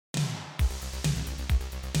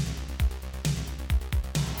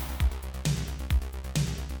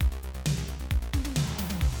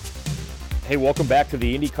Hey, welcome back to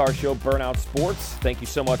the IndyCar show, Burnout Sports. Thank you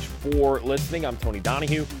so much for listening. I'm Tony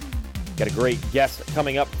Donohue. Got a great guest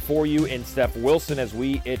coming up for you in Stef Wilson as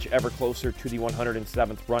we itch ever closer to the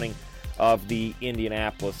 107th running of the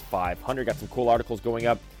Indianapolis 500. Got some cool articles going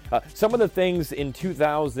up. Some of the things in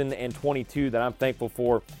 2022 that I'm thankful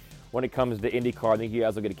for when it comes to IndyCar. I think you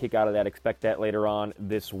guys will get a kick out of that. Expect that later on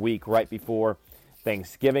this week, right before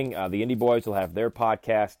Thanksgiving. The Indy Boys will have their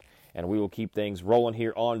podcast, and we will keep things rolling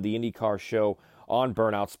here on the IndyCar show on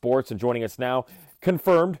Burnout Sports. And joining us now,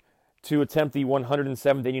 confirmed to attempt the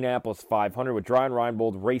 107th Indianapolis 500 with Dreyer and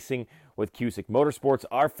Reindbold Racing with Cusick Motorsports,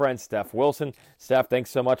 our friend Stef Wilson. Stef,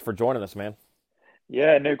 thanks so much for joining us, man.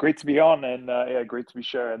 Yeah, no, great to be on, and great to be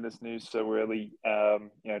sharing this news so really.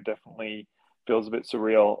 Definitely feels a bit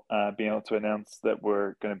surreal being able to announce that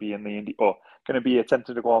we're going to be in the Indy, or going to be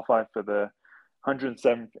attempting to qualify for the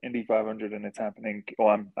 107th Indy 500, and it's happening. Well,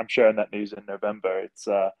 I'm sharing that news in November. It's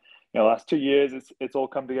last 2 years it's all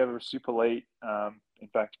come together super late. In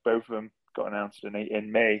fact, both of them got announced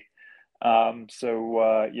in May.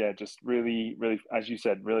 Just really, as you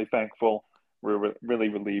said, really thankful. We're really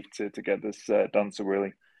relieved to get this done so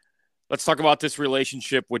early. Let's talk about this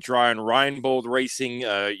relationship with Dreyer and Reindbold Racing.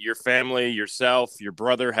 Your family, yourself, your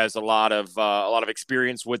brother has a lot of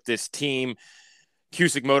experience with this team.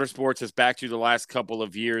 Cusick Motorsports has backed you the last couple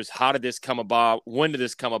of years. How did this come about? When did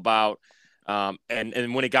this come about?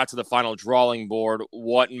 And when it got to the final drawing board,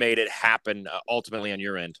 what made it happen ultimately on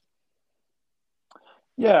your end?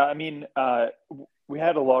 Yeah, I mean, we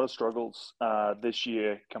had a lot of struggles this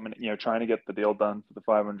year trying to get the deal done for the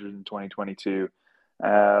 500 in 2022.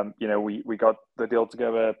 We got the deal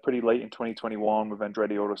together pretty late in 2021 with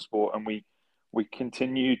Andretti Autosport, and we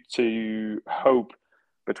continued to hope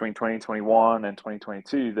between 2021 and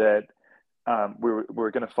 2022 that we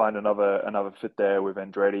were going to find another fit there with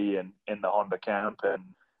Andretti and in the Honda camp,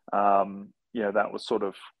 and that was sort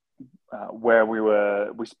of where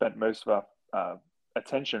we spent most of our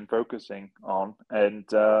attention focusing on, and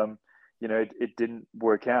it didn't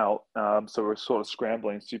work out, so we're sort of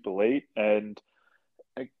scrambling super late, and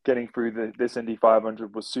getting through this Indy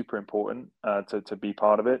 500 was super important to be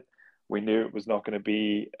part of it. We knew it was not going to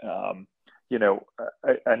be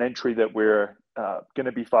an entry that we're going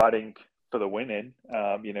to be fighting for the win in,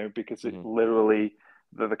 because it literally,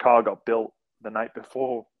 the car got built the night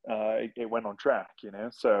before it went on track,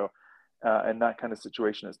 so in that kind of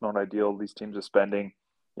situation, it's not ideal. These teams are spending,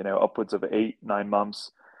 upwards of 8-9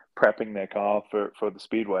 months prepping their car for the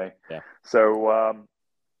speedway. Yeah. So,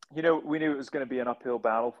 we knew it was going to be an uphill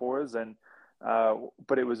battle for us, and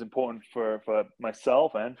but it was important for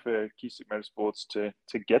myself and for Cusick Motorsports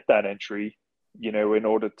to get that entry, in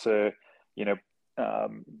order to,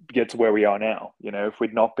 get to where we are now. If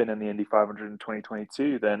we'd not been in the Indy 500 in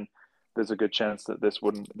 2022, then there's a good chance that this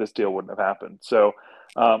deal wouldn't have happened. So,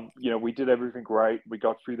 we did everything right. We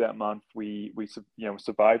got through that month. We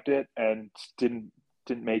survived it and didn't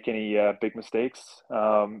make any big mistakes.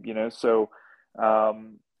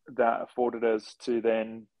 That afforded us to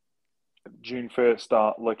then June 1st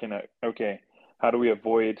start looking at, okay, how do we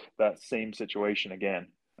avoid that same situation again?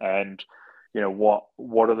 And,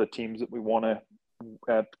 what are the teams that we want to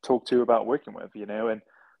talk to about working with, and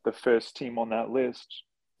the first team on that list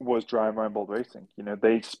was Dreyer and Reindbold Racing.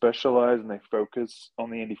 They specialize and they focus on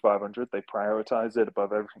the Indy 500. They prioritize it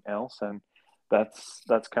above everything else. And that's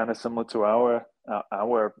kind of similar to our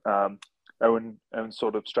own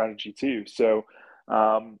sort of strategy too. So,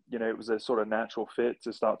 it was a sort of natural fit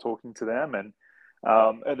to start talking to them. And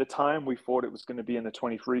at the time, we thought it was going to be in the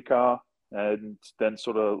 23 car, and then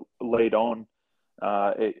sort of laid on,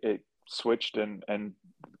 it switched and it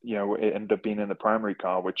ended up being in the primary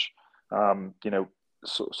car, which,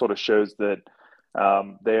 sort of shows that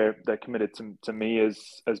they're committed to me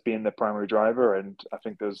as being the primary driver. And I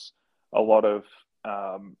think there's a lot of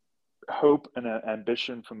hope and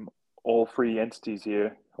ambition from all three entities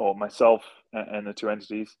here, or myself and the two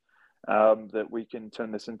entities, that we can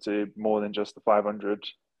turn this into more than just the 500,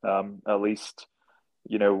 at least,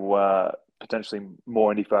 potentially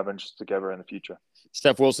more Indy 500s together in the future.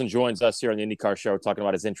 Stef Wilson joins us here on the IndyCar show, talking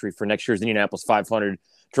about his entry for next year's Indianapolis 500.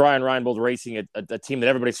 Dreyer and Reindbold Racing, a team that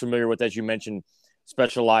everybody's familiar with, as you mentioned,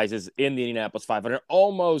 specializes in the Indianapolis 500.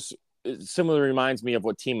 Almost similarly reminds me of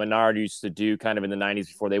what Team Menard used to do kind of in the 90s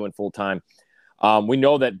before they went full-time. We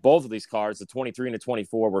know that both of these cars, the 23 and the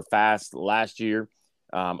 24, were fast last year.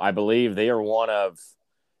 I believe they are one of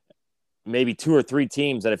maybe 2 or 3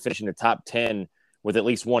 teams that have finished in the top 10 with at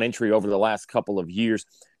least one entry over the last couple of years.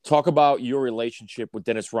 Talk about your relationship with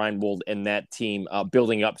Dennis Reindbold and that team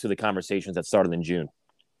building up to the conversations that started in June.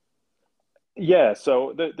 Yeah,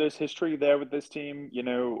 so there's history there with this team.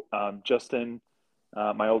 Justin,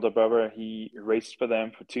 my older brother, he raced for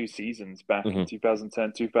them for 2 seasons back in Hmm.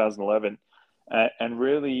 2010, 2011, and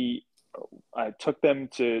really, I took them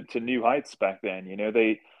to new heights back then.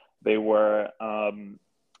 They were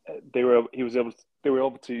he was able to, they were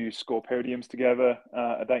able to score podiums together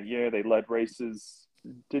that year. They led races,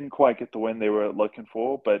 didn't quite get the win they were looking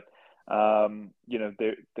for, but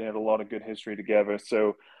they had a lot of good history together.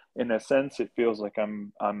 So in a sense, it feels like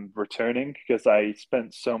I'm returning because I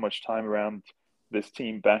spent so much time around this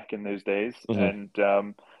team back in those days, Hmm.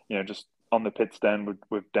 and just on the pit stand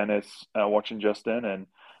with Dennis, watching Justin,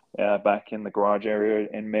 and back in the garage area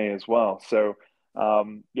in May as well. So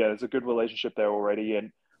yeah, there's a good relationship there already,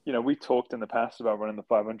 and we talked in the past about running the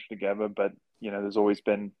 500 together, but there's always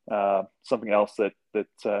been something else that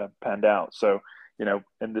panned out. So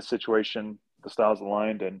in this situation, the stars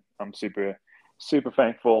aligned, and I'm super super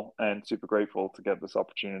thankful and super grateful to get this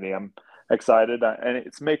opportunity. I'm excited, and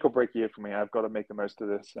it's make or break year for me. I've got to make the most of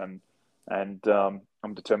this, and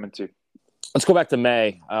I'm determined to. Let's go back to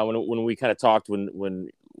May when we kind of talked when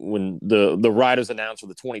the riders announced for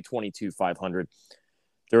the 2022 500.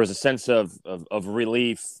 There was a sense of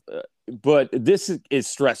relief, but this is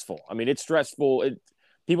stressful. I mean, it's stressful.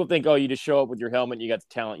 People think, oh, you just show up with your helmet, you got the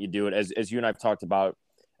talent, you do it. As you and I've talked about,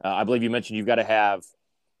 I believe you mentioned you've got to have,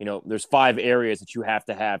 there's 5 areas that you have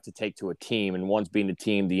to take to a team, and one's being the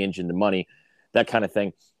team, the engine, the money, that kind of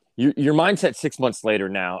thing. Your mindset 6 months later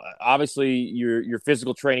now, obviously your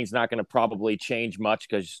physical training is not going to probably change much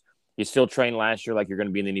because you still trained last year like you're going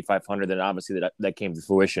to be in the Indy 500. Then obviously that came to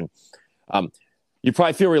fruition. Um, you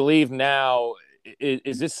probably feel relieved now.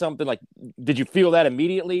 Is this something like, did you feel that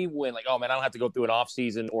immediately when like, oh man, I don't have to go through an off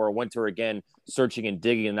season or a winter again, searching and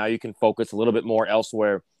digging, and now you can focus a little bit more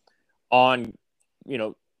elsewhere on,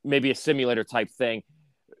 maybe a simulator type thing?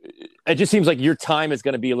 It just seems like your time is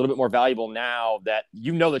going to be a little bit more valuable now that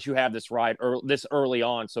that you have this ride or this early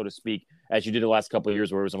on, so to speak, as you did the last couple of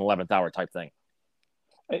years where it was an 11th hour type thing.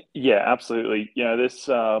 Yeah, absolutely. This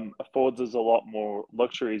affords us a lot more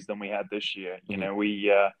luxuries than we had this year.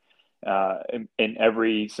 Mm-hmm. In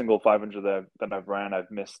every single 500 that I've ran, I've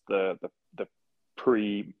missed the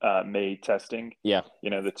pre May testing. Yeah.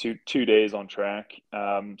 The two days on track.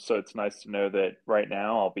 So it's nice to know that right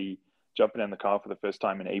now I'll be jumping in the car for the first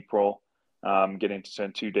time in April, getting to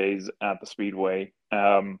spend 2 days at the speedway.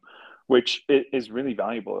 Which is really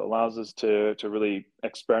valuable. It allows us to really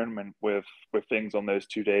experiment with things on those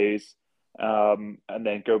 2 days, and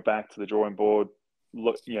then go back to the drawing board,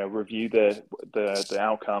 look, review the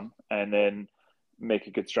outcome, and then make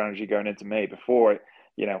a good strategy going into May before,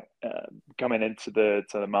 coming into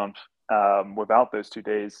the month without those 2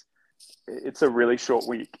 days. It's a really short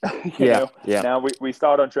week. Yeah. Yeah. Now we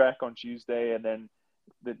start on track on Tuesday, and then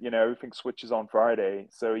everything switches on Friday.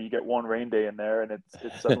 So you get one rain day in there, and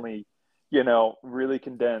it's suddenly really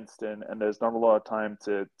condensed, and there's not a lot of time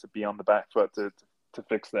to be on the back foot to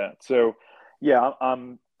fix that. So, yeah,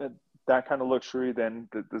 I'm that kind of luxury. Then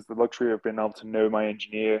there's the luxury of being able to know my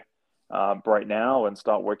engineer right now and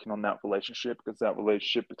start working on that relationship, because that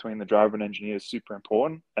relationship between the driver and engineer is super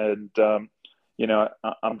important. And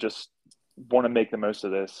I'm just want to make the most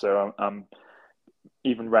of this. So I'm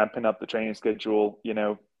even ramping up the training schedule.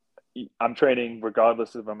 I'm training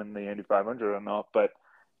regardless if I'm in the Indy 500 or not, but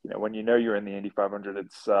when you're in the Indy 500,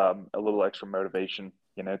 it's a little extra motivation,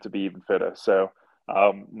 to be even fitter. So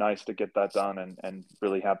nice to get that done and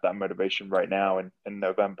really have that motivation right now in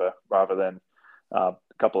November rather than a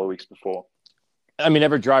couple of weeks before. I mean,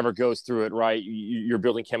 every driver goes through it, right? You're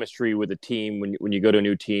building chemistry with a team when you go to a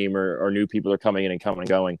new team or new people are coming in and coming and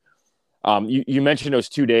going. You mentioned those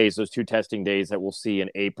 2 days, those 2 testing days that we'll see in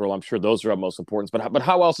April. I'm sure those are of most importance. But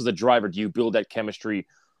how else as a driver do you build that chemistry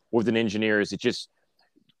with an engineer? Is it just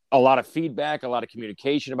a lot of feedback, a lot of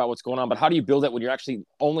communication about what's going on? But how do you build that when you're actually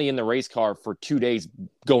only in the race car for 2 days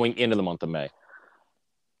going into the month of May?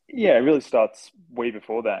 Yeah, it really starts way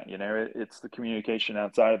before that. It's the communication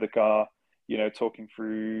outside of the car, talking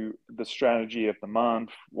through the strategy of the month,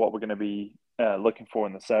 what we're going to be looking for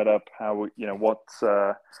in the setup, how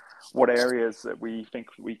what areas that we think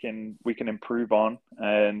we can improve on,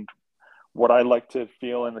 and what I like to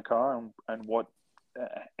feel in the car, and what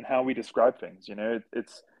and how we describe things.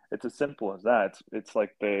 It's as simple as that. It's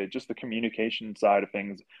like the communication side of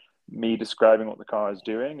things, me describing what the car is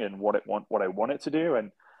doing and what I want it to do,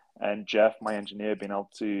 and Jeff, my engineer, being able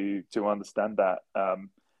to understand that, and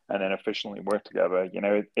then efficiently work together.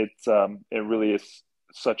 It really is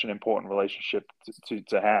such an important relationship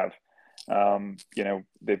to have.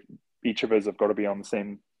 Each of us have got to be on the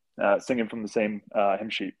same, singing from the same hymn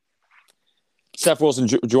sheet. Stef Wilson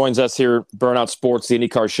joins us here, Burnout Sports, the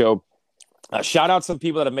IndyCar show. Shout out some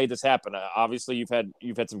people that have made this happen. Obviously, you've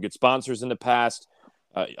had some good sponsors in the past.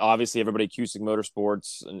 Obviously, everybody, Cusick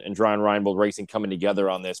Motorsports and Dreyer and Reindbold Racing coming together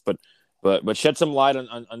on this. But shed some light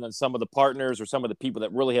on some of the partners or some of the people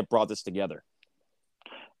that really have brought this together.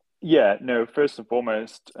 Yeah, no. First and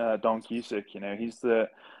foremost, Don Cusick.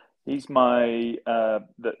 He's my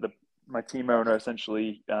my team owner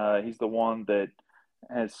essentially. He's the one that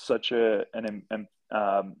has such a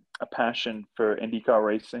passion for IndyCar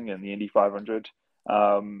racing and the Indy 500.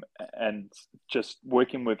 And just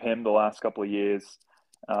working with him the last couple of years,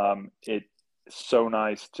 it's so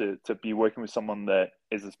nice to be working with someone that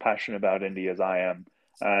is as passionate about Indy as I am.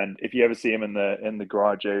 And if you ever see him in the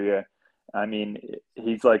garage area, I mean,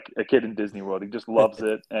 he's like a kid in Disney World. He just loves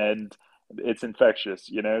it, and it's infectious,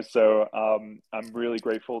 So I'm really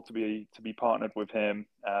grateful to be partnered with him,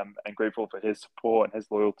 and grateful for his support and his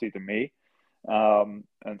loyalty to me. And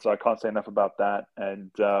so I can't say enough about that.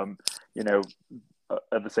 And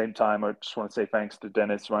at the same time, I just want to say thanks to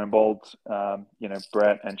Dennis Reindbold,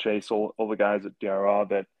 Brett and Chase, all the guys at DRR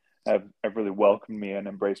that have really welcomed me and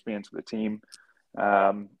embraced me into the team.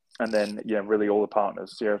 And then, really all the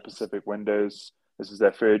partners, Sierra Pacific Windows. This is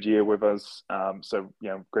their third year with us. So,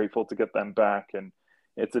 grateful to get them back. And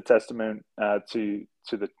it's a testament to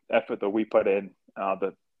the effort that we put in,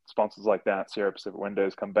 that sponsors like that, Sierra Pacific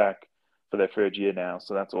Windows, come back for their third year now.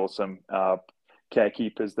 So that's awesome.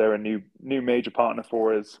 Carekeepers, they're a new major partner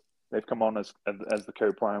for us. They've come on as the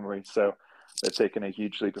co-primary. So they're taking a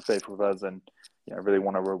huge leap of faith with us. And, I really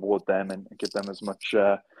want to reward them and give them as much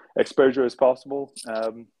exposure as possible.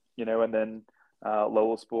 And then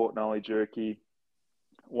Lowell Sport, Nolly Jerky,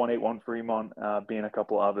 181 Fremont, being a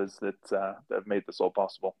couple others that have made this all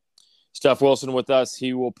possible. Stef Wilson with us.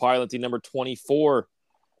 He will pilot the number 24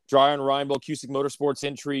 Dreyer and Reindbold Cusick Motorsports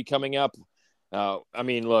entry coming up.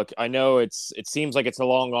 Look, I know it seems like it's a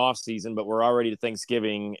long off season, but we're already to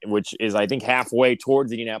Thanksgiving, which is, I think, halfway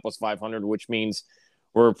towards the Indianapolis 500, which means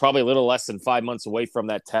we're probably a little less than 5 months away from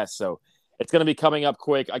that test. So it's going to be coming up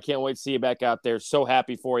quick. I can't wait to see you back out there. So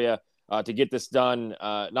happy for you to get this done.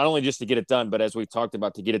 Not only just to get it done, but as we've talked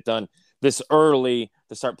about, to get it done this early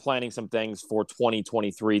to start planning some things for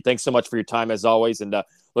 2023. Thanks so much for your time as always, and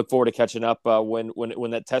look forward to catching up when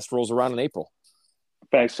that test rolls around in April.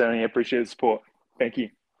 Thanks, Tony. I appreciate the support. Thank you.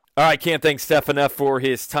 All right, can't thank Stef enough for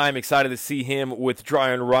his time. Excited to see him with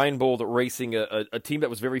Dreyer and Reindbold Racing, a team that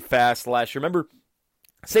was very fast last year. Remember,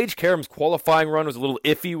 Sage Karam's qualifying run was a little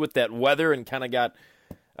iffy with that weather and kind of got,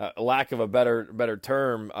 lack of a better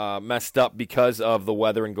term, messed up because of the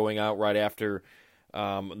weather and going out right after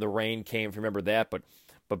the rain came, if you remember that. But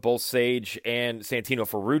both Sage and Santino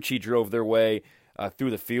Ferrucci drove their way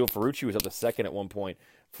through the field. Ferrucci was up to second at one point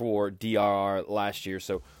for DRR last year.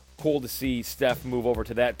 So cool to see Stef move over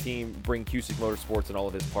to that team, bring Cusick Motorsports and all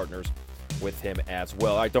of his partners with him as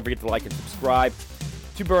well. All right, don't forget to like and subscribe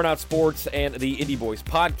to Burnout Sports and the Indy Boys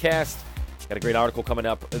podcast. Got a great article coming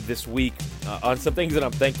up this week on some things that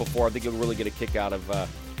I'm thankful for. I think you'll really get a kick out of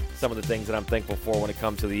some of the things that I'm thankful for when it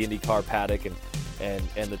comes to the IndyCar paddock and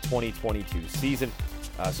the 2022 season.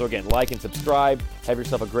 So again, like and subscribe. Have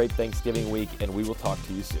yourself a great Thanksgiving week, and we will talk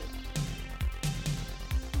to you soon.